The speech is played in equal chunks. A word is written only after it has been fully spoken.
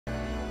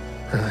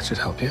And that should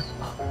help you.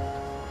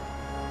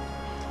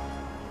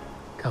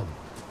 Come.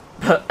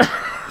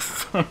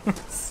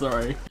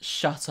 Sorry.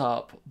 Shut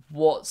up.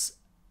 What's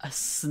a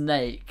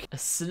snake? A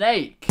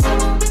snake?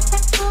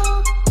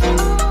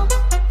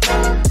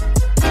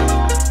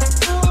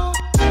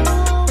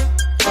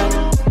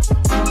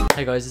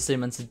 Hey guys, it's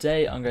Sam, and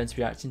today I'm going to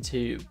be reacting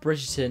to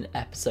Bridgerton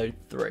episode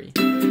 3.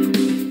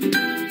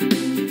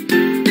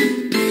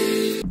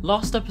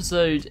 Last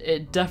episode,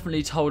 it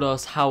definitely told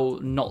us how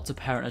not to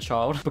parent a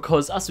child,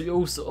 because as we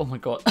also, oh my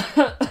god,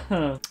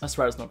 I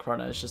swear it's not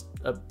corona, it's just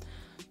a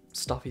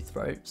stuffy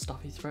throat,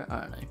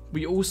 I don't know.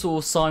 We all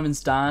saw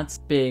Simon's dad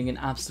being an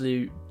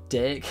absolute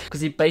dick,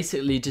 because he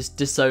basically just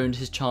disowned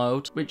his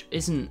child, which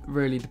isn't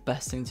really the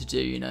best thing to do,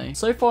 you know.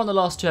 So far in the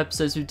last 2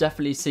 episodes, we've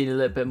definitely seen a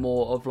little bit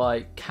more of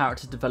like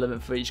character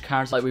development for each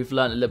character. Like we've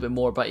learned a little bit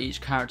more about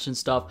each character and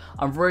stuff.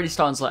 I'm really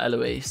starting to like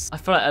Eloise. I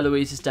feel like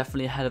Eloise is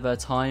definitely ahead of her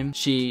time.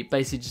 She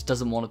basically just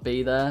doesn't want to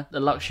be there. The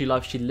luxury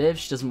life she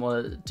lives, she doesn't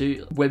want to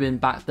do. Women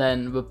back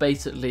then were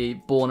basically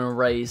born and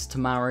raised to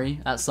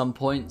marry at some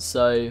point,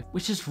 so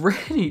which is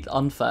really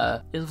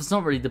unfair. It was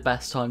not really the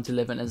best time to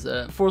live in, is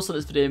it? Before I start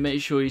this video,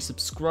 make sure you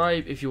subscribe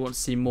if you want to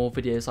see more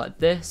videos like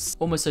this.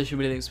 All my social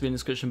media links will be in the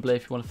description below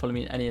if you want to follow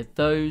me in any of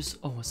those.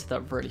 Oh, I said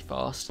that really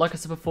fast. Like I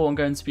said before, I'm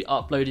going to be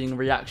uploading a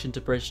reaction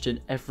to Bridgerton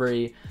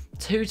every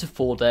 2 to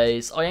 4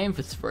 days. I aim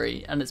for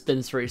 3, and it's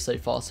been 3 so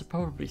far, so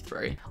probably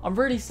 3. I'm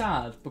really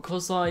sad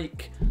because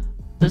like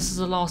this is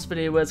the last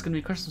video where it's going to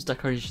be Christmas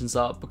decorations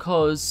up,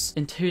 because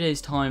in 2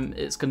 days time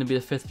it's going to be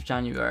the 5th of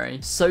January.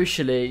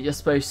 Socially, you're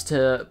supposed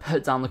to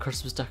put down the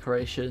Christmas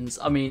decorations.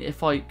 I mean,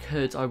 if I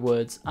could, I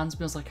would. And to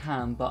be honest, I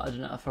can, but I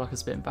don't know, I feel like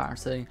it's a bit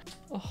embarrassing.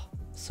 Oh,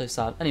 so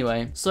sad.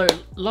 Anyway, so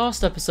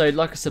last episode,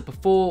 like I said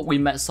before, we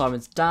met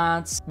Simon's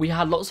dad. We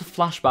had lots of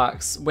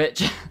flashbacks,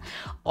 which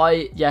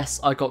I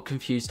got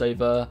confused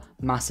over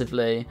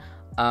massively.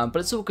 But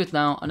it's all good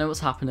now. I know what's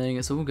happening.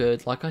 It's all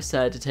good. Like I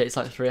said, it takes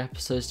like 3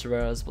 episodes to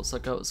realize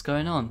what's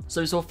going on.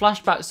 So we saw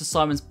flashbacks to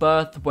Simon's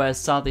birth, where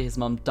sadly his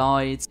mum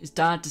died. His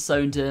dad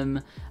disowned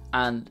him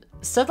and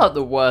said like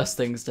the worst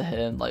things to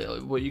him, like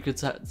what you could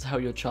tell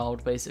your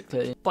child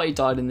basically. But he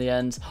died in the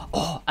end.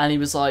 Oh, and he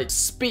was like,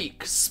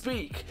 speak,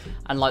 speak.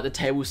 And like the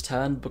tables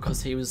turned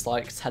because he was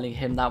like telling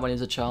him that when he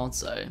was a child.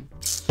 So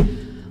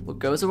what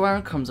goes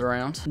around comes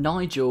around.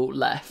 Nigel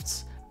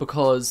left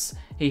because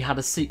he had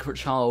a secret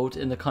child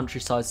in the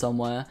countryside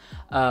somewhere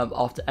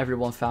after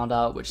everyone found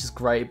out, which is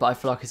great, but I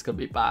feel like he's gonna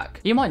be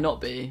back. He might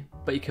not be,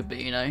 but he could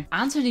be, you know.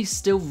 Anthony's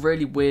still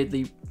really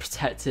weirdly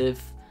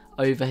protective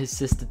over his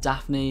sister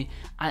Daphne,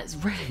 and it's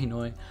really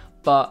annoying.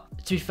 But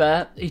to be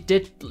fair, he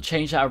did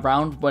change that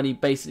around when he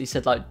basically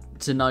said like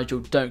to Nigel,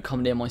 don't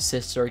come near my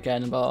sister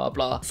again, and blah, blah,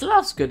 blah. So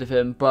that's good of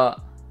him,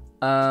 but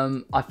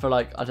I feel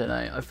like, I don't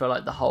know, I feel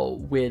like the whole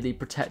weirdly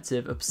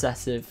protective,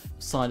 obsessive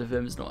side of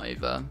him is not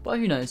over. But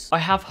who knows? I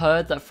have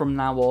heard that from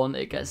now on,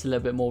 it gets a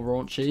little bit more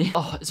raunchy.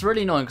 Oh, it's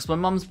really annoying because my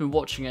mum's been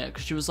watching it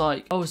because she was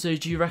like, oh, so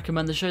do you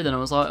recommend the show then? I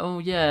was like, oh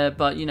yeah,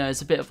 but you know,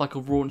 it's a bit of like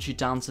a raunchy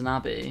Downton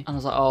Abbey. And I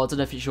was like, oh, I don't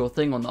know if it's your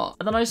thing or not.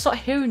 And then I start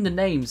hearing the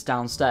names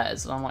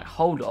downstairs and I'm like,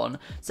 hold on.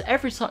 So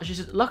every time,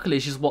 luckily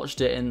she's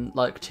watched it in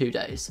like 2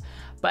 days.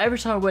 But every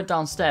time I went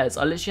downstairs,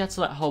 I literally had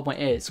to like hold my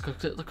ears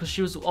because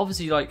she was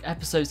obviously like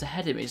episodes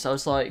ahead of me. So I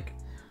was like,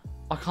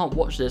 I can't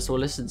watch this or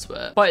listen to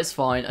it. But it's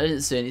fine. I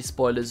didn't see any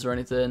spoilers or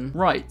anything.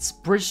 Right,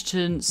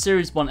 Bridgerton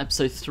Series 1,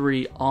 Episode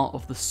 3, Art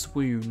of the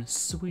Swoon.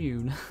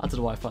 Swoon. I don't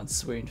know why I find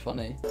swoon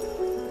funny.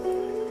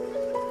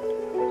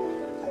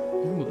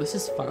 Ooh, this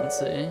is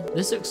fancy.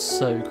 This looks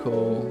so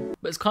cool.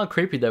 But it's kind of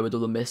creepy though with all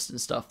the mist and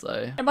stuff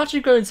though.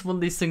 Imagine going to one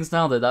of these things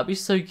now though. That'd be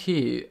so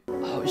cute.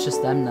 Oh, it's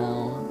just them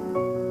now.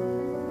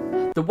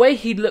 The way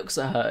he looks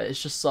at her, it's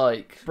just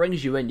like,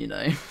 brings you in, you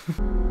know.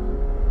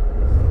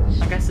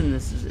 I'm guessing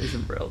this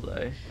isn't real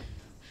though.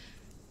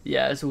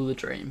 Yeah, it's all a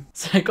dream.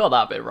 So I got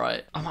that bit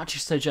right. I'm actually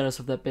so jealous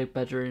of their big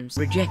bedrooms.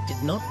 Rejected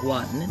not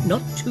 1,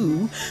 not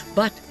 2,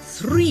 but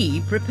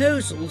 3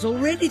 proposals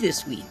already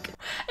this week.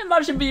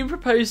 Imagine being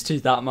proposed to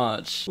that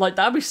much. Like,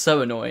 that'd be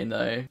so annoying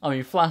though. I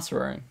mean,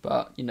 flattering,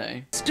 but you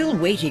know. Still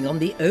waiting on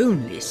the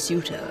only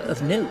suitor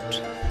of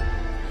note.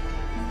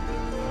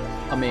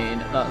 I mean,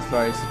 that's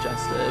very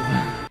suggestive.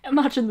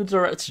 Imagine the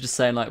director just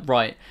saying like,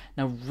 right,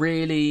 now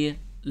really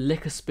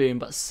lick a spoon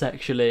but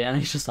sexually, and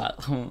he's just like,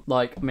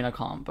 like, I mean I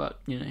can't,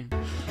 but you know.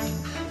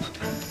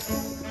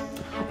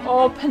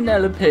 Oh,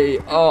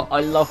 Penelope. Oh,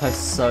 I love her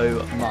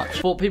so much.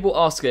 For people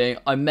asking,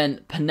 I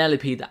meant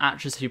Penelope, the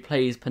actress who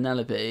plays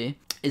Penelope,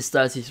 is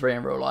 33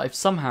 in real life.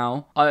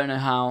 Somehow, I don't know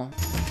how.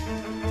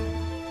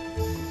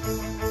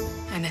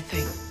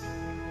 Anything.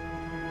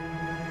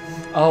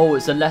 Oh,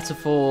 it's a letter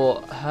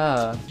for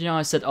her. You know,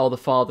 I said, oh, the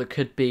father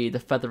could be the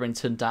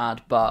Featherington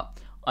dad, but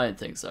I don't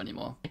think so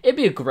anymore. It'd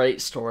be a great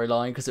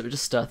storyline because it would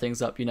just stir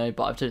things up, you know,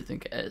 but I don't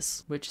think it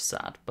is, which is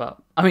sad. But,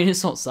 I mean,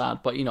 it's not sad,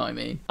 but you know what I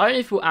mean. I don't know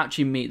if we'll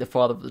actually meet the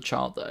father of the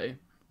child, though.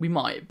 We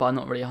might, but I'm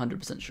not really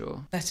 100%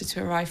 sure. Letter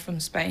to arrive from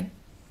Spain.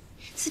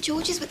 Sir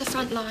George is with the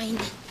front line.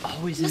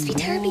 Oh, he's It must in be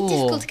terribly war.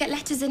 difficult to get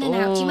letters in and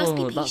out. You must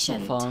be That's not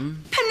patient.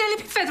 fun.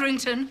 Penelope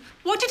Featherington,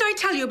 what did I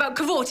tell you about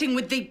cavorting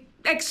with the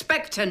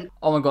expectant?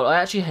 Oh my god,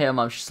 I actually hate her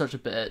mum. She's such a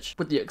bitch.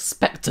 With the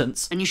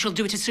expectants. And you shall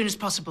do it as soon as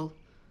possible.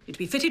 You'd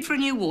be fitted for a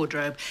new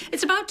wardrobe.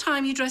 It's about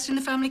time you dressed in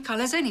the family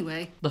colours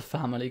anyway. The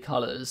family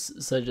colours.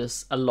 So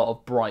just a lot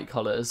of bright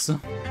colours.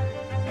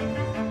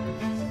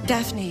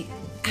 Daphne,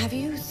 have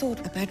you thought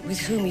about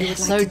with whom you would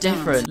It's like so to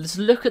different. dance? Let's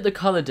look at the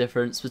colour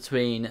difference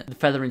between the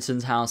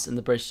Featherington's house and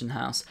the Bridgerton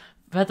house.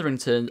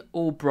 Featherington,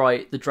 all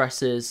bright, the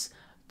dresses,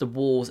 the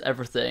walls,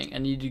 everything.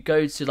 And you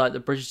go to like the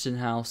Bridgerton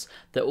house,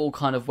 they're all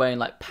kind of wearing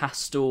like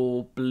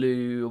pastel,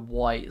 blue,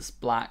 whites,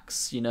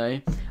 blacks, you know?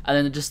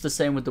 And then just the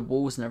same with the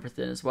walls and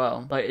everything as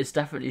well. Like it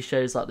definitely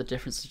shows like the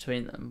difference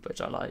between them,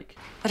 which I like.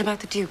 What about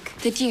the Duke?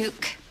 The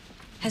Duke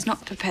has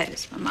not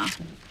proposed, Mamma.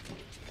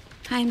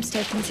 I'm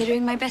still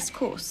considering my best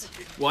course.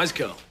 Wise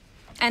girl.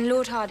 And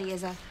Lord Hardy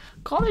is a...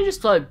 Can't they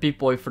just like be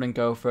boyfriend and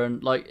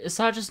girlfriend? Like, is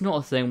that just not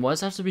a thing? Why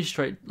does it have to be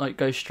straight, like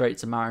go straight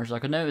to marriage?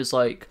 Like, I know it's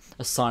like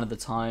a sign of the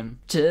time.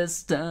 Just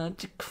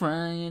start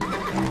crying.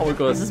 Oh my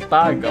god, is this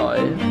bad guy?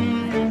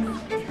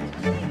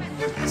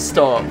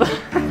 Stop.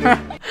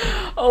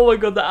 Oh my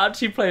god, they're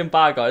actually playing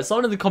bad guys.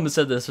 Someone in the comments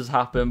said this was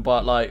happening,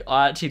 but like,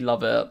 I actually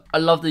love it. I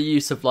love the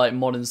use of like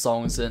modern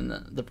songs in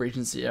the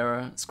Regency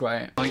era. It's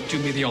great. Might do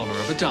me the honour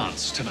of a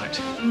dance tonight.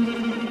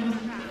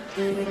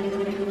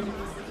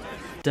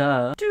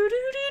 Duh.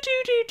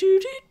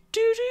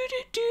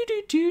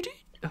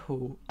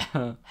 Oh.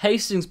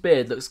 Hastings'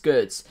 beard looks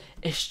good.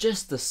 It's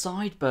just the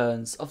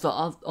sideburns of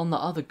on the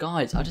other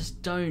guys. I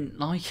just don't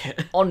like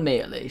it. On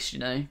me, at least, you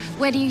know.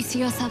 Where do you see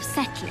yourself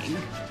settling?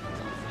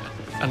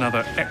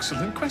 Another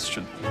excellent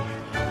question.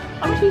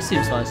 I mean, he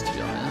seems nice, to be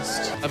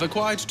honest. I've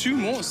acquired 2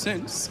 more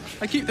since.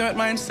 I keep them at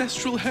my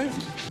ancestral home.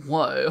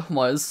 Whoa,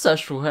 my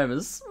ancestral home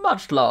is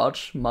much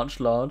large, much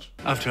large.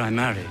 After I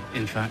marry,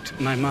 in fact,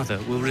 my mother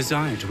will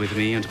reside with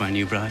me and my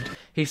new bride.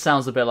 He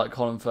sounds a bit like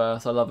Colin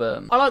Firth. I love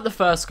it. I like the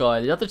first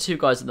guy. The other 2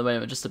 guys at the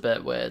moment are just a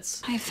bit weird.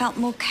 I felt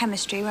more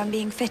chemistry when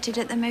being fitted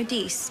at the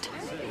modiste.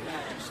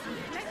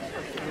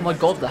 Oh my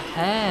god, the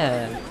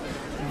hair.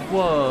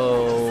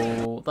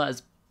 Whoa, that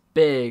is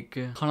big.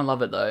 Kind of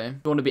love it though. If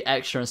you want to be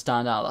extra and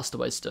stand out, that's the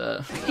way to do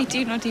it. I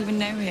do not even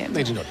know him.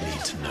 They do not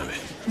need to know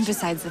him. And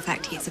besides the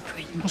fact he is a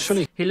prince. Well,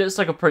 surely. He looks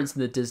like a prince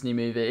in the Disney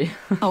movie.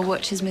 I'll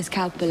watch his Miss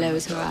Cowper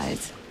lowers her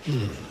eyes.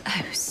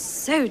 Oh,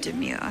 so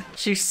demure.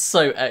 She's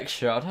so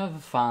extra. I'd have a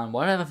fan.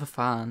 Why do I have a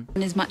fan?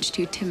 And is much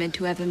too timid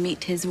to ever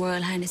meet His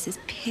Royal Highness's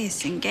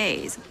piercing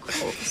gaze, of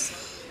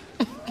course.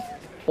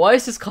 Why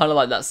is this kind of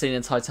like that scene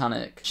in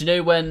Titanic? Do you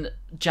know when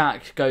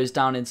Jack goes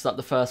down into like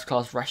the first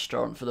class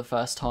restaurant for the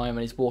first time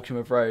and he's walking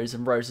with Rose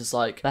and Rose is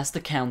like, that's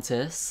the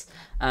Countess,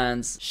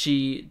 and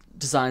she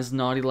designs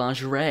naughty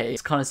lingerie.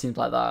 It kind of seems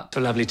like that. So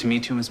lovely to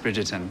meet you, Miss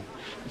Bridgerton.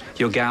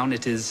 Your gown,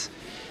 it is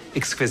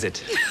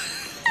exquisite.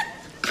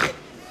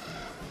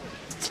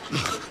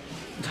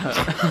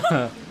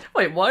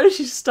 Wait, why did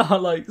she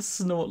start like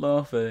snort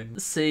laughing?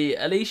 See,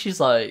 at least she's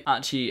like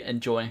actually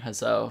enjoying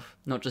herself,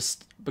 not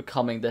just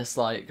becoming this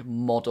like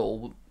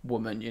model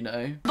woman, you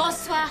know?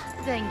 Bonsoir.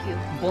 Thank you.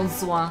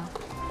 Bonsoir.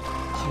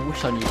 I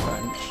wish I knew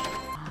French.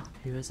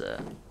 Who is it?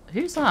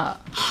 Who's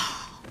that?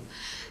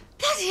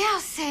 Bloody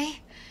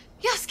Elsie.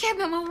 You're scared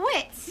me of my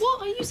wits.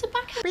 What? Are you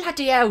Sabaka?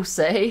 Bloody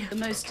Elsie. The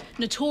most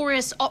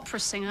notorious opera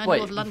singer in Wait,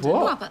 all of London.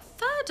 what? Well, but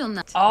third on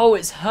that. Oh,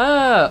 it's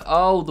her.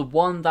 Oh, the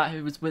one that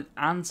who was with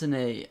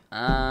Anthony.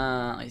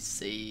 Ah, I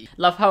see.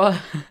 Love how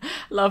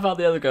love how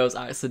the other girl's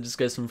accent just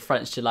goes from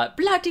French to like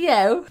bloody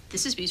hell.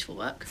 This is beautiful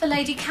work. For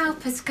Lady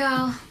Cowper's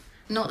girl.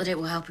 Not that it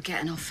will help her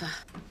get an offer.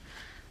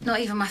 Not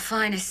even my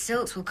finest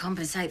silks will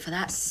compensate for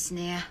that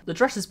sneer. The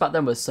dresses back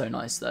then were so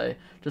nice though.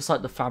 Just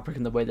like the fabric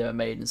and the way they were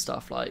made and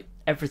stuff. Like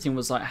everything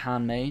was like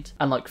handmade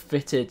and like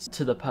fitted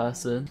to the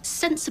person.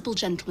 Sensible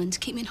gentleman to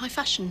keep me in high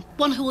fashion.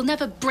 One who will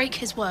never break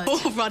his word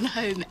or run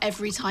home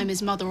every time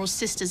his mother or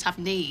sisters have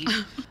need.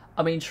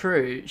 I mean,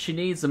 true. She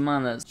needs a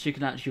man that she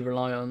can actually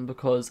rely on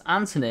because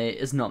Anthony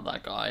is not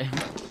that guy.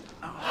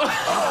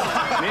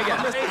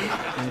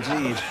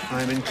 Indeed,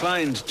 I am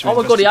inclined to.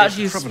 Oh my god, he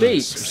actually investigate the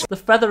provenance. speaks. The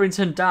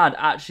Featherington dad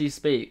actually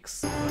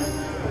speaks.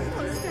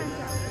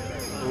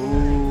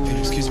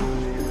 Excuse me.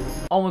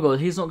 Oh my god,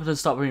 he's not going to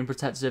start being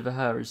protective of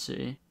her, is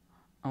he?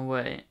 Oh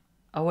wait.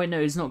 Oh wait,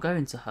 no, he's not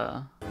going to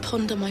her.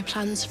 Ponder my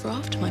plans for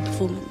after my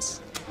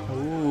performance.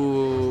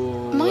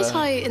 Ooh. Might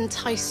I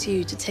entice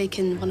you to take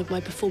in one of my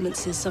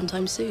performances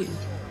sometime soon?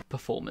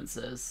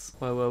 Performances.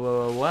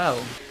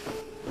 Well.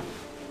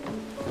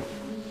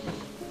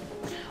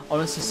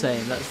 Honestly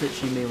saying, that's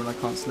literally me when I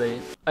can't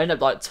sleep. I end up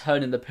like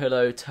turning the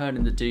pillow,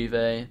 turning the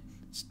duvet. It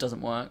just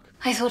doesn't work.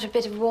 I thought a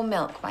bit of warm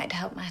milk might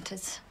help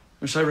matters.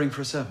 Shall I ring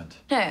for a servant?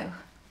 No.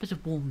 Bit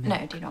of warm milk.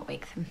 No, do not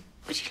wake them.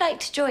 Would you like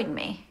to join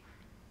me?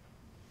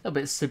 A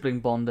bit of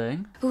sibling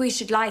bonding. We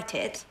should light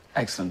it.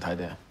 Excellent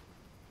idea.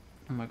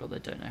 Oh my god, they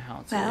don't know how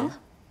to. Well,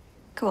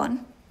 go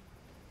on.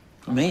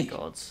 Oh my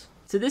god.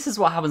 So this is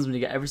what happens when you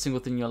get every single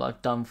thing in your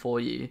life done for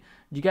you.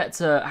 You get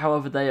to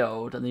however they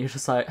old, and then you're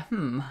just like,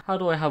 how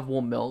do I have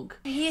warm milk?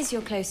 He is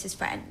your closest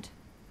friend.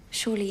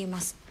 Surely you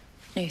must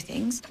know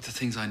things. The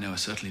things I know are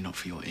certainly not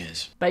for your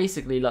ears.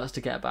 Basically likes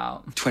to get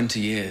about. 20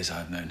 years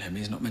I've known him.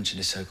 He's not mentioned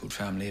his so-called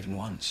family even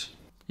once.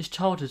 His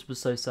childhood was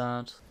so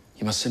sad.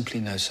 You must simply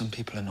know some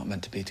people are not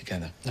meant to be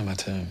together, no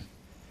matter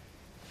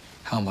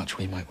how much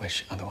we might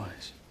wish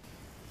otherwise.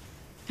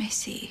 I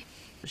see.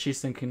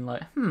 She's thinking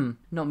like,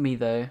 not me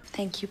though.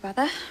 Thank you,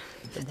 brother.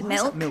 For the Why milk.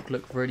 does that milk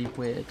look really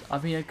weird? I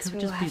mean, it could So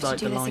just we'll be have to like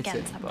do the this lighting,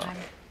 again but sometime.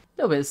 a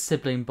little bit of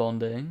sibling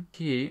bonding.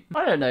 Cute.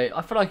 I don't know.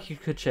 I feel like you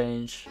could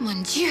change.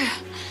 Mon Dieu!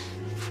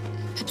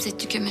 Peut-être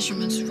tu get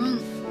measurements wrong.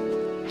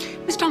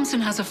 Miss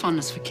Thompson has a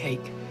fondness for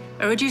cake.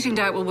 A reducing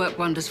diet will work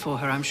wonders for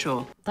her, I'm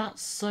sure.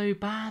 That's so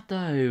bad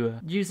though.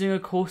 Using a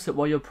corset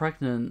while you're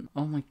pregnant.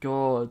 Oh my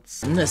god.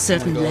 A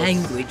certain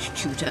language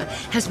tutor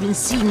has been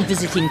seen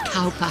visiting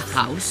Cowper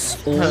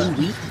House all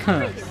week.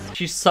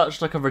 She's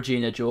such like a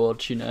Regina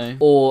George, you know.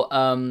 Or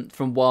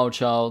from Wild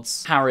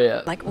Child's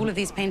Harriet. Like all of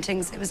these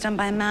paintings, it was done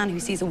by a man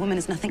who sees a woman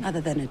as nothing other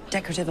than a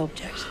decorative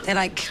object. They're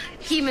like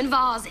human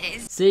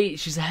vases. See,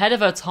 she's ahead of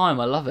her time.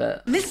 I love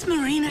it. Miss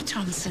Marina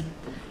Thompson,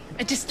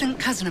 a distant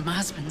cousin of my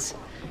husband's.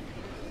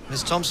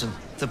 Miss Thompson,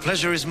 the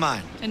pleasure is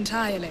mine.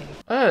 Entirely.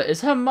 Oh,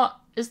 is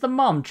the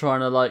mum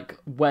trying to like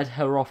wed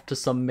her off to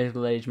some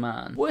middle-aged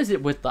man? What is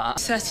it with that?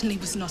 Certainly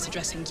was not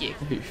addressing you.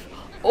 Oof.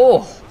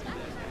 Oh!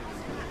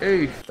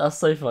 Oof. That's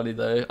so funny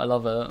though. I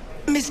love it.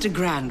 Mr.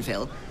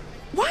 Granville,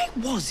 why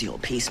was your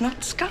piece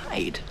not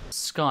skied?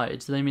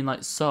 Skied? Do they mean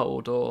like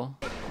sold or?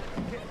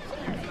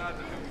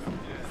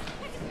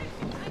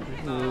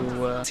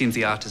 Ooh, Seems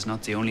the art is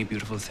not the only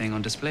beautiful thing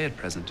on display at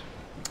present.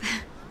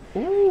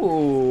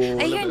 Ooh,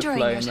 Are you enjoying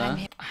your time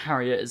here?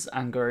 Harriet is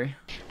angry.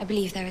 I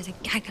believe there is a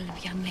gaggle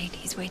of young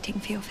ladies waiting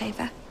for your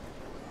favour.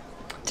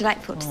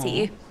 Delightful to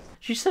see you.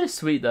 She's so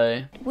sweet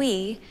though.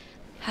 We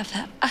have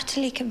her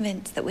utterly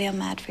convinced that we are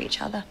mad for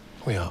each other.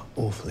 We are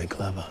awfully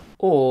clever.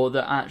 Or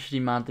they're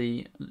actually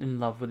madly in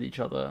love with each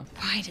other.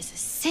 Pride is a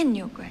sin,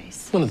 Your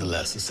Grace. One of the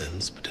lesser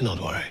sins, but do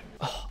not worry.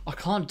 Oh, I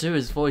can't do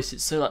his voice.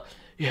 It's so like,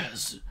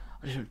 yes,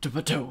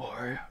 but don't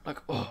worry. Like,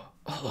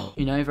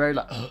 you know, very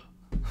like,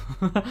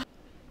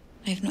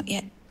 I have not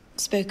yet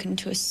spoken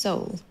to a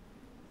soul.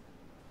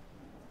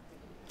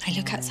 I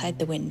look outside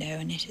the window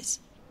and it is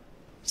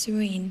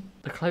serene.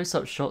 The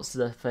close-up shots to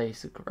their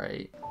face are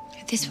great.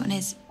 This one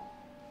is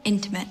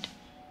intimate.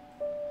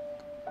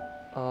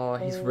 Oh,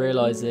 he's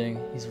realising.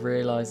 He's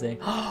realising.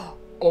 Oh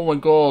my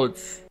god.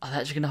 Are they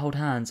actually going to hold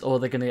hands or are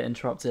they going to get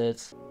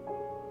interrupted?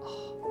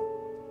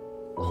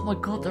 Oh my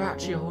god, they're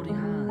actually holding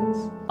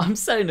hands. I'm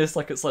saying this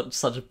like it's like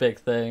such a big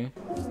thing.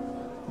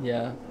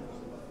 Yeah.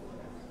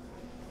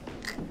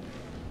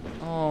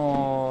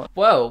 Oh,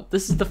 well,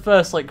 this is the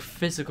first like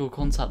physical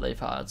contact they've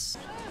had.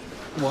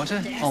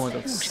 Water? Oh my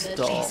god,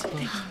 stop.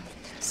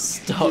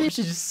 Stop, she's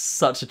just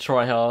such a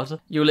tryhard.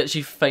 You'll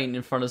literally faint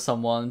in front of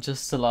someone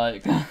just to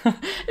like,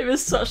 it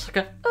was such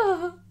like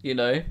a, you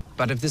know.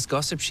 But if this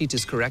gossip sheet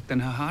is correct, then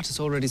her heart is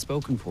already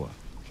spoken for.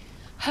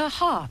 Her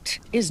heart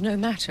is no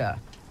matter,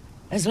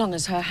 as long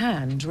as her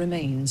hand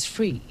remains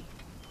free.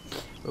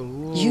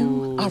 Ooh.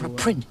 You are a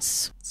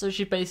prince. So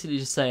she's basically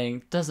just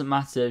saying, doesn't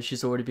matter if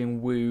she's already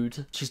been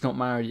wooed. She's not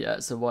married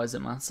yet, so why does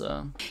it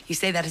matter? You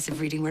say that as if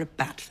reading were a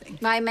bad thing.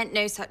 I meant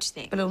no such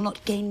thing. But it'll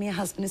not gain me a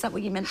husband. Is that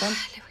what you meant then?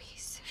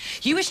 Eloise.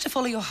 You wish to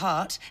follow your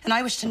heart, and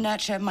I wish to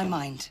nurture my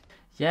mind.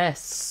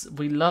 Yes,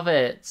 we love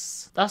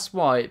it. That's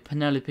why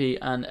Penelope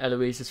and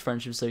Eloise's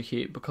friendship is so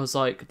cute, because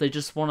like they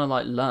just want to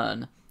like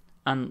learn,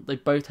 and they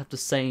both have the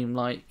same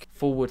like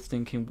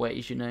forward-thinking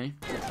ways, you know.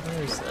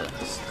 Where is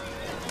this?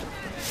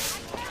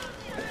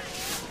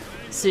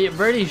 See, it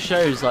really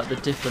shows like the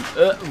different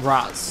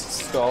rats.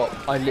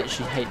 Stop! I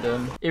literally hate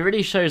them. It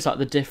really shows like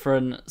the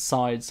different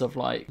sides of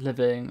like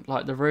living.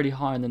 Like the really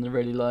high and then the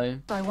really low.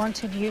 I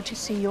wanted you to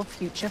see your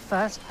future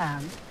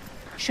firsthand.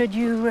 Should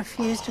you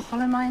refuse to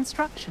follow my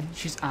instructions?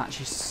 She's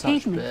actually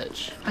such a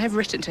bitch. I have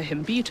written to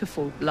him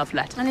beautiful love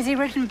letters. And has he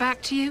written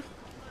back to you?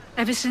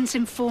 Ever since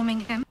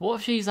informing him? What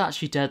if she's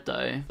actually dead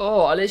though?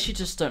 Oh, I literally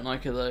just don't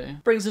like her though.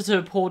 Brings her to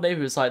a poor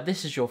neighbour who's like,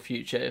 this is your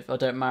future if I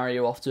don't marry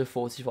you off to a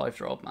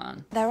 45-year-old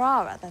man. There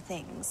are other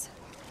things,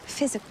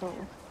 physical,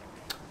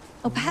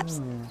 or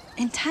perhaps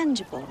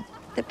intangible,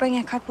 that bring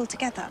a couple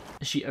together.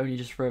 Is she only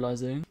just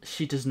realising?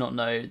 She does not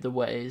know the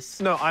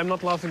ways. No, I'm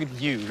not laughing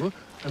at you.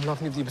 I'm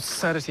laughing at the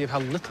absurdity of how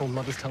little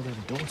mothers tell their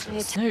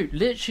daughters. No,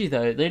 literally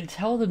though, they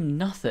tell them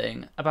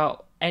nothing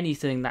about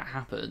anything that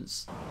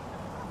happens.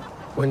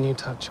 When you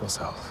touch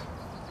yourself,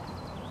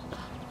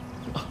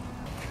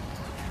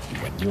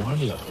 when you are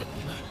alone,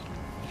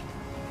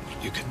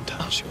 you can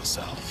touch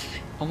yourself.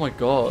 Oh my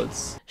god.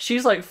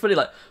 She's like fully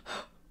like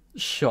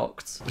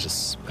shocked. But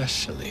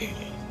especially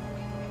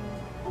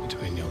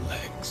between your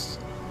legs.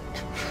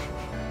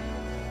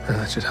 And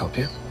that should help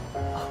you.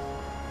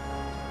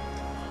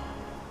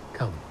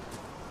 Come.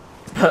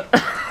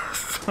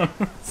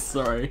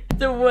 Sorry.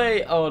 The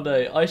way, oh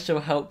no, I shall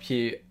help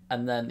you.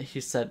 And then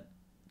he said,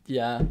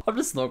 yeah, I'm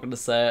just not going to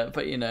say it,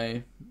 but you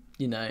know.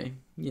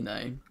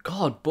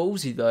 God,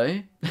 ballsy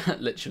though,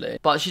 literally.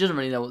 But she doesn't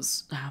really know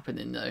what's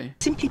happening though.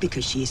 Simply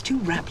because she is too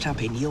wrapped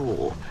up in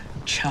your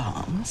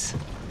charms.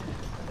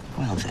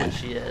 Well then,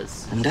 She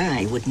is. and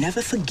I would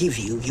never forgive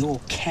you your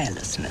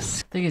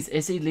carelessness. Thing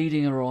is he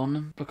leading her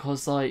on?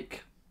 Because,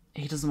 like,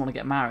 he doesn't want to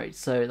get married.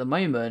 So at the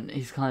moment,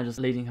 he's kind of just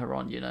leading her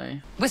on, you know?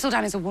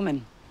 Whistledown is a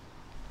woman.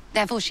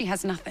 Therefore, she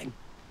has nothing.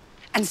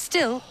 And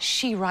still,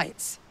 she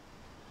writes.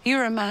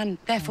 You're a man,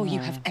 therefore you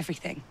have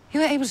everything.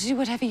 You are able to do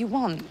whatever you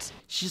want.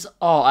 She's...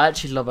 Oh, I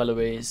actually love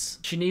Eloise.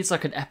 She needs,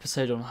 like, an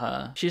episode on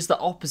her. She's the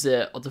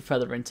opposite of the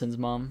Featheringtons'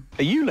 mum.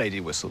 Are you Lady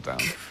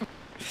Whistledown?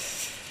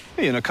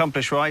 You're an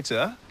accomplished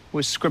writer.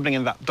 We're scribbling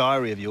in that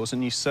diary of yours,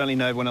 and you certainly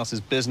know everyone else's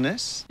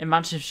business.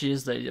 Imagine if she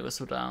is Lady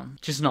Whistledown.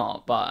 She's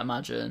not, but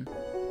imagine.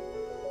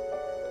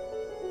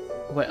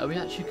 Wait, are we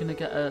actually going to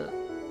get a...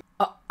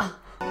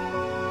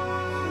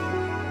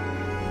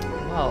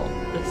 Well,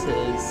 this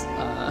is...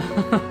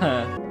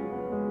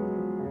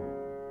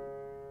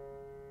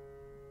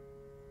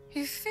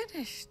 You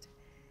finished?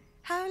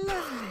 How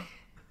lovely.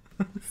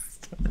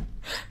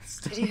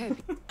 Did you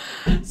hope?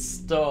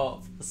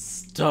 Stop.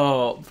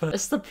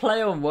 It's the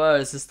play on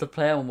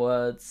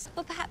words.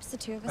 Well, perhaps the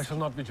two of I us. shall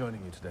not be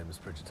joining you today, Miss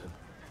Bridgerton.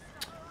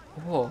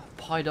 Oh,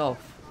 pied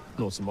off.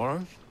 Nor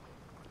tomorrow,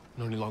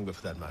 nor any longer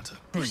for that matter.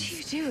 What are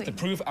you doing? To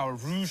prove our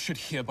ruse should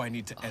hereby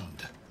need to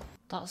end.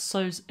 That's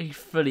so... He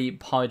fully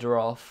pied her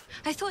off.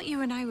 I thought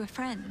you and I were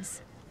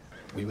friends.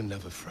 We were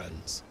never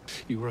friends.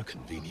 You were a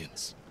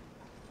convenience.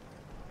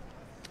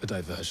 A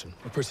diversion.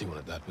 A pretty one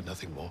at that, but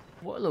nothing more.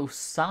 What a little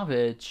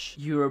savage.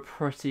 You're a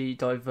pretty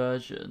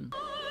diversion.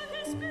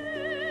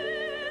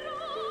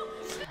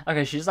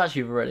 Okay, she's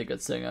actually a really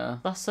good singer.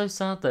 That's so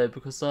sad though,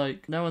 because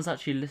like, no one's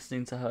actually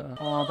listening to her.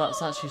 Oh,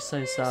 that's actually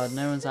so sad.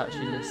 No one's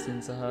actually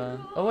listening to her.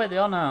 Oh wait, they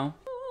are now.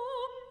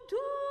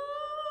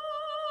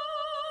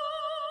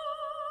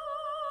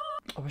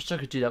 I wish I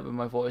could do that with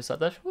my voice, like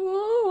that.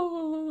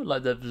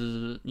 Like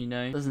the, you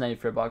know. There's a name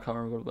for it, but I can't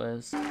remember what it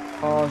was.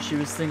 Oh, she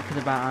was thinking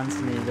about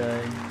Anthony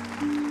though,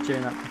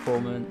 during that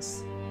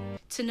performance.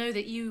 To know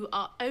that you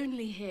are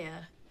only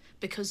here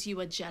because you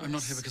are jealous. I'm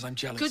not here because I'm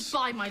jealous.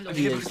 Goodbye, my lord. I'm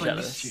here He is because I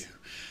miss jealous. you.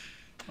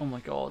 Oh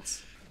my god.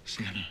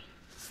 Sienna,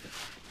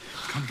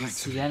 come back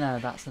to me. Sienna,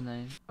 that's her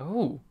name.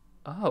 Oh.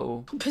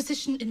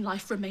 Position in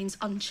life remains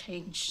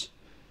unchanged.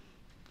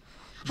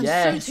 And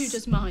Yes. so too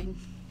does mine.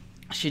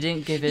 She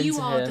didn't give in You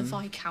to are him. the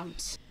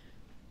Viscount.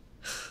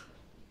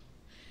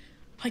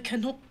 I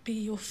cannot be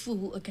your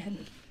fool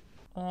again.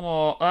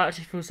 Oh, I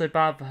actually feel so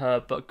bad for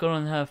her, but good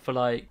on her for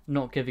like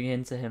not giving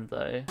in to him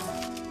though.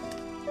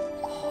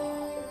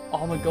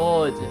 Oh my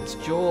god, it's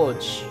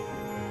George.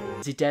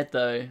 Is he dead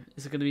though?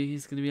 Is it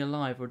he's gonna be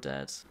alive or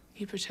dead?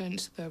 He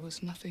pretends there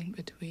was nothing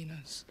between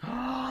us.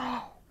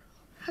 How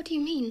do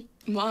you mean?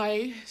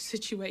 My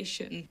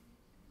situation.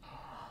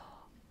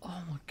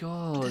 Oh my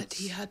god. That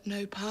he had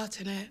no part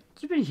in it.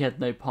 What do you mean he had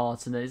no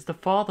part in it? He's the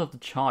father of the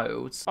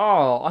child.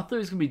 Oh, I thought he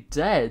was gonna be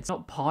dead.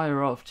 Not pie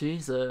her off,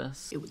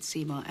 Jesus. It would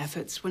seem our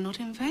efforts were not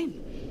in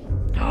vain.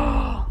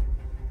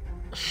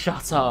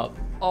 Shut up.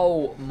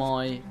 Oh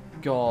my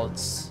god.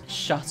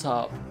 Shut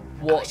up.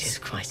 What It is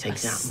quite a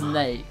exact, Mum.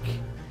 snake.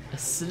 A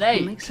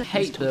snake.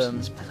 Hate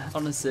them,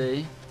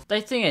 honestly.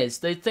 The thing is,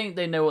 they think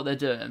they know what they're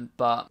doing,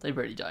 but they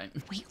really don't.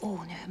 We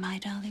all know my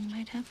darling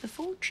might have the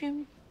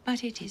fortune,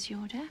 but it is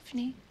your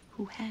Daphne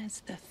who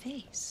has the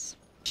face.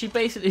 She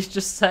basically is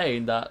just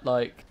saying that,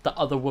 like, the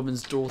other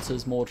woman's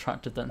daughter's more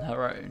attractive than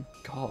her own.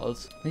 God,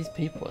 these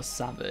people are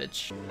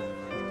savage.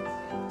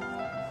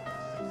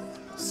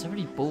 So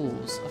many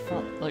balls. I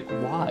felt like,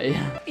 why?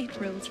 It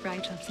rolls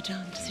right off the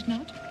tongue, does it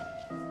not?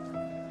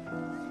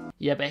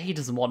 Yeah, but he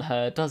doesn't want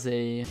her, does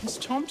he? Miss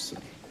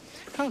Thompson,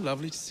 how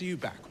lovely to see you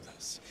back with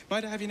us.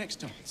 Might I have your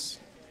next dance?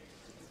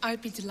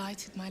 I'd be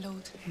delighted, my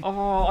lord.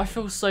 Oh, I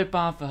feel so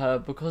bad for her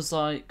because,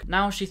 like,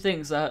 now she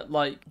thinks that,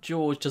 like,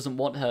 George doesn't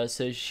want her,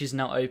 so she's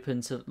now open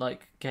to,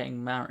 like,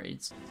 getting married.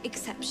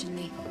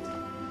 Exceptionally.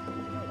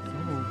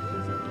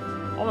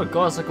 Oh my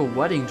god, it's like a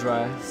wedding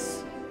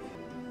dress.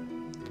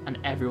 And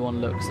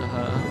everyone looks at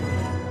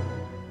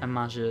her.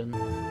 Imagine.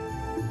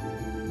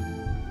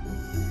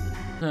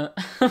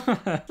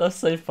 That's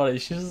so funny.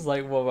 She's just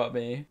like, what about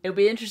me? It'll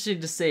be interesting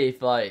to see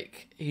if,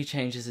 like, he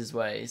changes his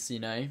ways, you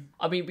know?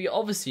 I mean, we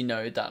obviously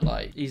know that,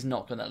 like, he's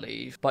not gonna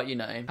leave. But, you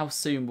know, how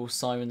soon will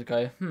Simon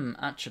go,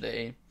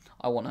 actually,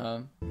 I want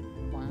her.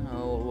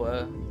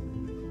 Wow.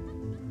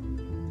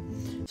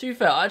 To be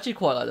fair, I actually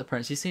quite like the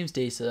prince. He seems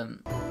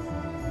decent.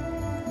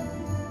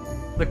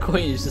 The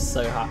queen is just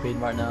so happy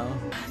right now.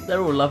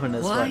 They're all loving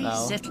this right now.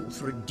 Why settle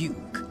for a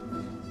duke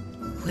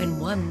when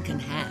one can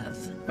have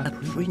a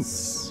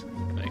prince?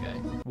 Okay.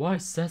 Why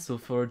settle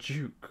for a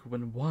duke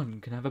when one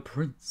can have a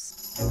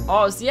prince?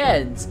 Oh, it's the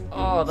end!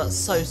 Oh, that's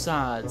so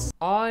sad.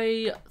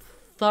 I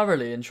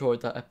thoroughly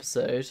enjoyed that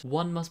episode.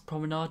 One must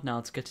promenade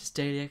now to get his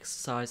daily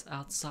exercise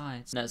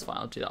outside. No, it's fine,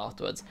 I'll do that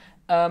afterwards.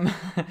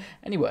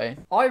 Anyway,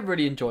 I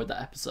really enjoyed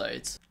that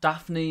episode.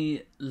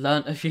 Daphne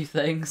learnt a few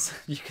things,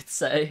 you could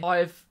say.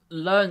 I've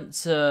learnt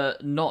to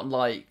not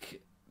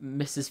like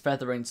Mrs.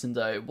 Featherington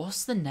though.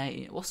 What's her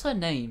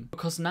name?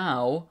 Because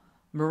now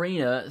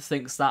Marina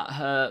thinks that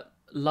her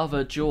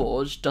lover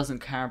George doesn't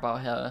care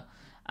about her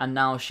and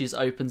now she's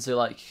open to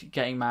like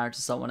getting married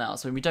to someone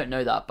else. I mean, we don't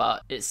know that,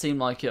 but it seemed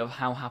like it of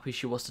how happy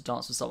she was to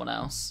dance with someone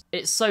else.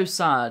 It's so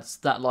sad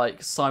that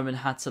like Simon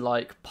had to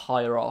like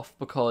pie her off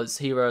because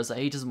he realized that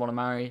he doesn't want to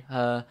marry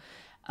her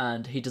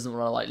and he doesn't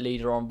want to like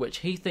lead her on, which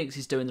he thinks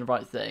he's doing the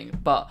right thing,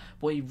 but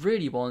what he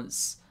really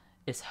wants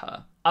is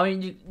her. I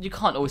mean, you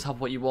can't always have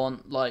what you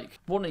want. Like,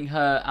 wanting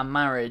her and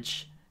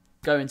marriage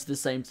go into the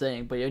same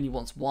thing, but he only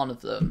wants one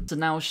of them. So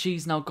now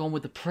she's now gone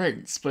with the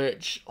prince,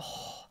 which,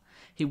 oh,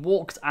 he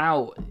walked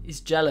out. He's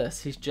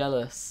jealous. He's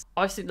jealous.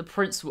 I think the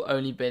prince will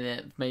only be in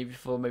it maybe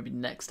for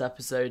next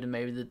episode and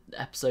maybe the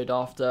episode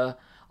after.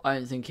 I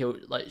don't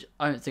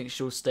think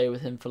she'll stay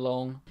with him for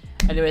long.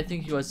 Anyway,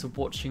 thank you guys for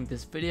watching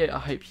this video. I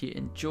hope you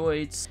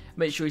enjoyed.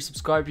 Make sure you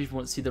subscribe if you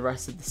want to see the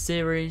rest of the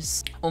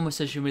series. All my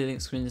social media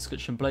links are in the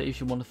description below if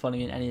you want to follow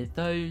me in any of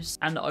those.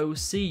 And I will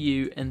see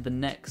you in the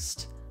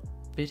next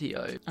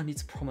video. I need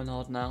to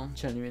promenade now.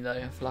 Genuinely though,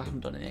 I feel like I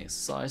haven't done any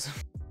exercise.